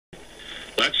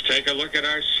Let's take a look at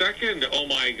our second oh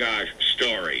my gosh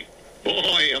story.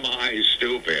 Boy, am I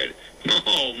stupid.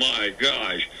 Oh my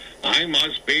gosh. I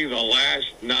must be the last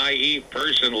naive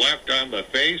person left on the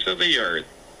face of the earth.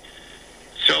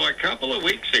 So a couple of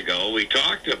weeks ago, we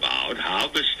talked about how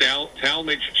the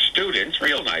Tallmadge students,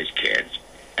 real nice kids,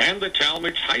 and the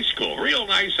Tallmadge High School, real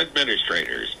nice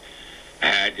administrators,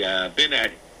 had been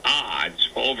at odds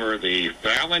over the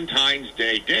Valentine's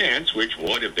Day dance, which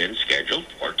would have been scheduled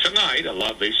for tonight, a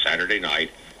lovely Saturday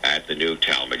night at the new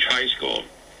Tallmadge High School.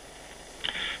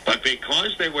 But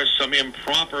because there was some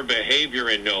improper behavior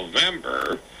in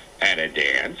November at a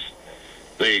dance,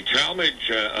 the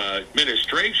Tallmadge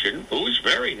administration, who was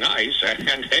very nice,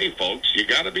 and hey, folks, you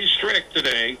got to be strict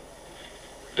today,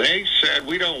 they said,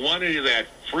 we don't want any of that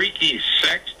freaky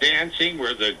sex dancing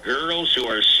where the girls who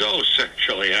are so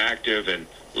sexually active and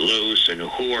loose and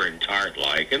whore and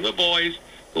tart-like, and the boys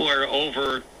who are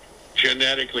over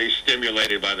genetically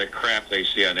stimulated by the crap they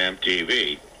see on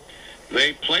MTV.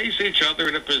 They place each other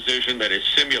in a position that is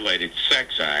simulated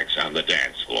sex acts on the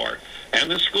dance floor.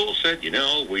 And the school said, you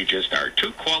know, we just are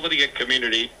too quality a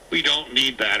community. We don't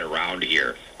need that around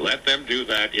here. Let them do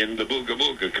that in the Booga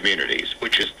Booga communities,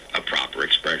 which is a proper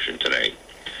expression today.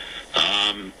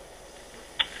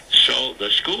 So the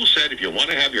school said, if you want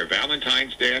to have your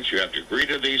Valentine's dance, you have to agree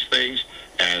to these things.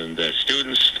 And the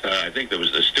students, I think there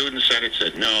was the student senate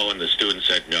said no, and the student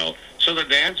said no. So the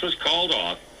dance was called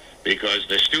off because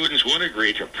the students wouldn't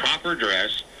agree to proper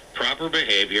dress, proper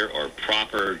behavior, or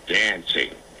proper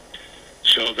dancing.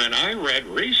 So then I read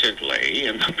recently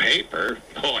in the paper,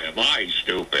 boy, am I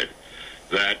stupid,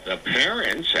 that the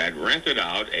parents had rented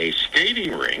out a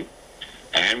skating rink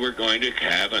and we're going to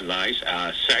have a nice,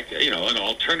 an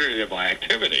alternative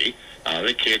activity.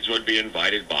 The kids would be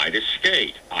invited by to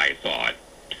skate, I thought.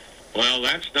 Well,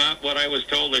 that's not what I was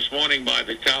told this morning by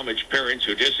the Tallmadge parents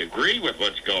who disagree with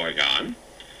what's going on.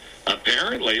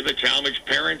 Apparently, the Tallmadge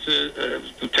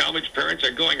parents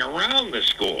are going around the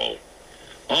school.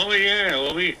 Oh, yeah,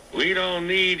 well, we don't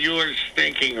need your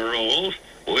stinking rules.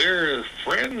 We're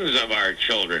friends of our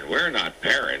children. We're not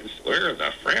parents. We're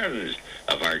the friends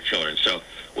of our children. So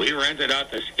we rented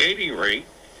out the skating rink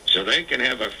so they can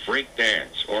have a freak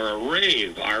dance or a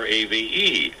rave,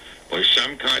 R-A-V-E, or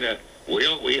some kind of,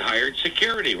 we hired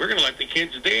security. We're going to let the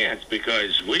kids dance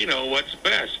because we know what's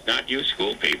best, not you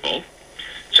school people.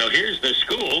 So here's the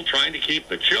school trying to keep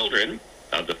the children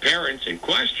of the parents in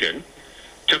question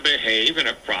to behave in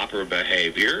a proper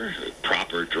behavior,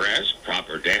 proper dress,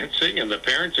 proper dancing, and the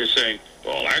parents are saying,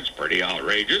 well, that's pretty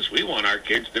outrageous. We want our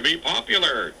kids to be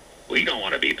popular. We don't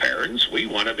want to be parents. We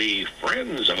want to be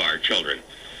friends of our children.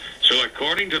 So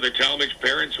according to the Tallmadge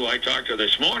parents who I talked to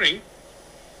this morning,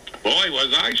 boy,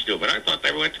 was I stupid. I thought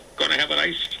they were going to have a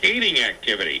nice skating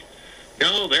activity.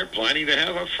 No, they're planning to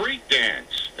have a freak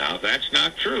dance. Now, if that's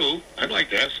not true, I'd like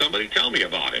to have somebody tell me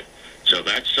about it. So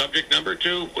that's subject number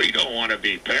 2. We don't want to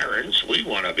be parents. We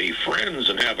want to be friends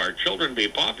and have our children be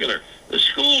popular. The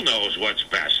school knows what's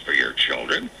best for your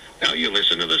children. Now you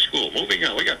listen to the school. Moving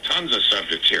on. We got tons of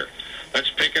subjects here. Let's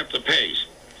pick up the pace.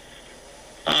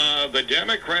 The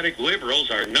Democratic liberals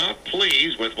are not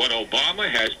pleased with what Obama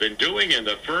has been doing in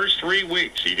the first 3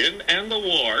 weeks. He didn't end the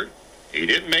war. He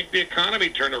didn't make the economy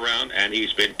turn around, and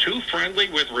he's been too friendly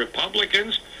with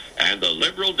Republicans, and the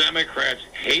liberal Democrats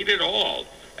hate it all.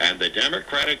 And the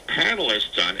Democratic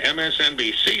panelists on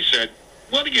MSNBC said,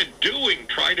 what are you doing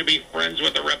trying to be friends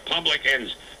with the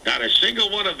Republicans? Not a single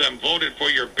one of them voted for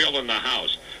your bill in the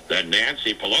House. Then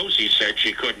Nancy Pelosi said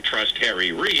she couldn't trust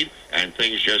Harry Reid, and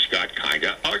things just got kind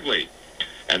of ugly.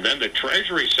 And then the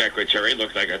Treasury Secretary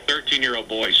looked like a 13-year-old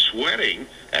boy sweating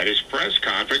at his press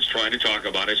conference trying to talk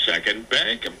about a second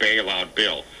bank bailout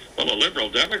bill. Well, the liberal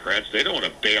Democrats, they don't want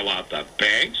to bail out the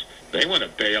banks. They want to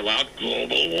bail out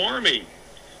global warming.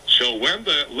 So when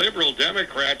the liberal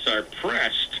Democrats are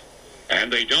pressed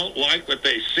and they don't like what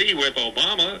they see with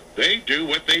Obama, they do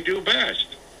what they do best.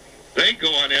 They go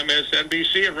on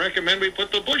MSNBC and recommend we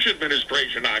put the Bush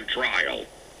administration on trial.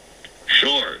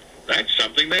 Sure, that's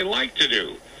something they like to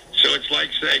do. So it's like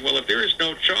saying, well, if there is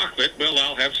no chocolate, well,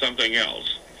 I'll have something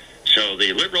else. So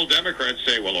the liberal Democrats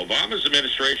say, well, Obama's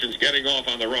administration's getting off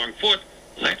on the wrong foot.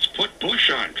 Let's put Bush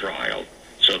on trial.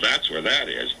 So that's where that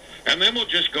is. And then we'll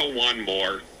just go one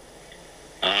more.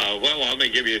 Well, let me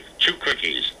give you 2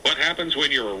 quickies. What happens when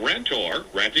you're a rentor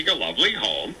renting a lovely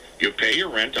home? You pay your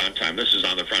rent on time. This is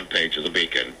on the front page of the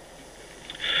Beacon.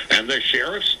 And the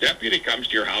sheriff's deputy comes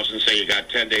to your house and say you got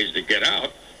 10 days to get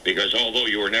out because although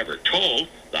you were never told,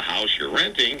 the house you're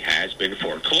renting has been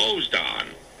foreclosed on.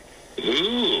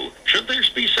 Ooh, should there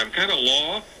be some kind of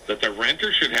law that the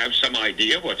renter should have some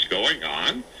idea what's going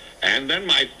on? And then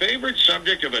my favorite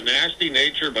subject of a nasty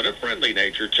nature but a friendly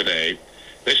nature today,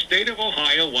 the state of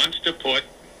Ohio wants to put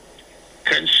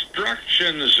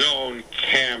construction zone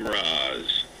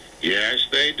cameras. Yes,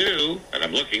 they do. And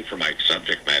I'm looking for my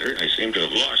subject matter. I seem to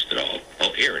have lost it all.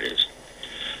 Oh, here it is.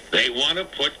 They want to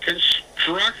put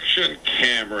construction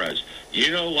cameras.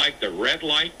 You know, like the red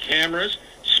light cameras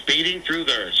speeding through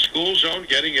the school zone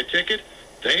getting a ticket?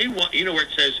 They want, you know where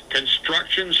it says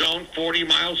construction zone 40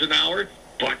 miles an hour,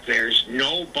 but there's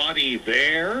nobody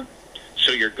there?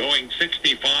 So you're going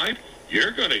 65,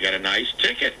 you're going to get a nice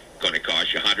ticket. Going to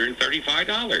cost you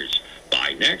 $135.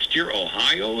 By next year,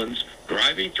 Ohioans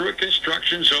driving through a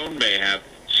construction zone may have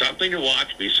something to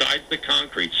watch besides the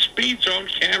concrete. Speed zone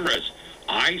cameras.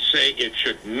 I say it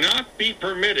should not be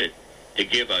permitted to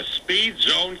give a speed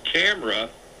zone camera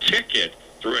ticket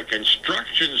through a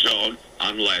construction zone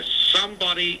unless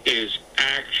somebody is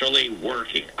actually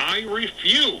working. I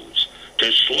refuse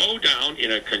to slow down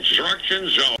in a construction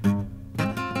zone.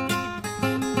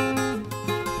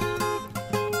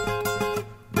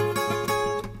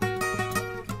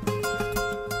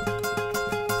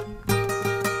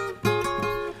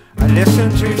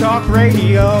 Listen to talk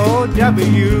radio,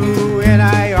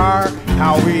 WNIR,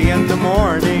 Howie in the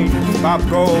morning, Bob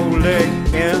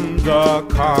Golick in the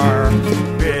car,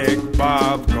 Big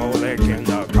Bob Golick in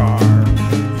the car.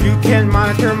 You can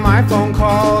monitor my phone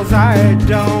calls, I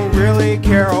don't really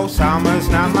care, Osama's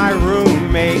not my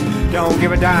roommate, don't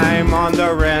give a dime on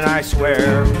the rent, I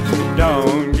swear,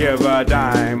 don't give a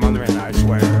dime on the rent, I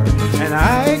swear, and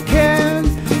I can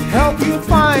help you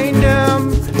find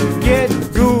him, get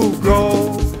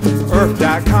Google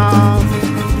Earth.com.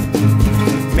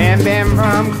 Man Bam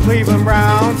from Cleveland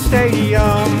Brown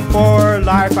Stadium for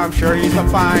life. I'm sure he's a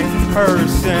fine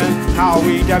person.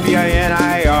 Howie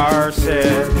WNIR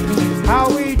said.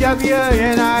 Howie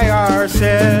WNIR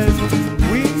said.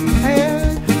 We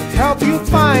can help you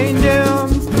find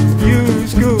him.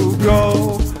 Use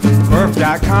Google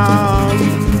Earth.com.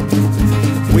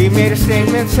 We made a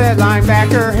statement, said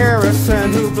linebacker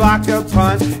Harrison, who blocked a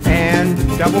punt and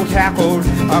double tackled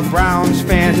a Browns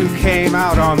fan who came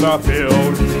out on the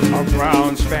field. A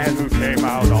Browns fan who came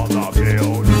out on the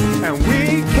field. And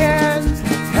we can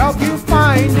help you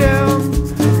find him.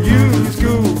 Use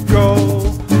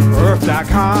Google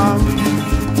Earth.com.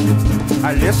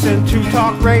 I listen to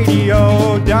talk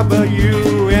radio,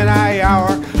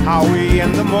 WNIR, Howie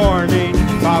in the morning,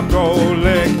 Bob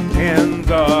Golick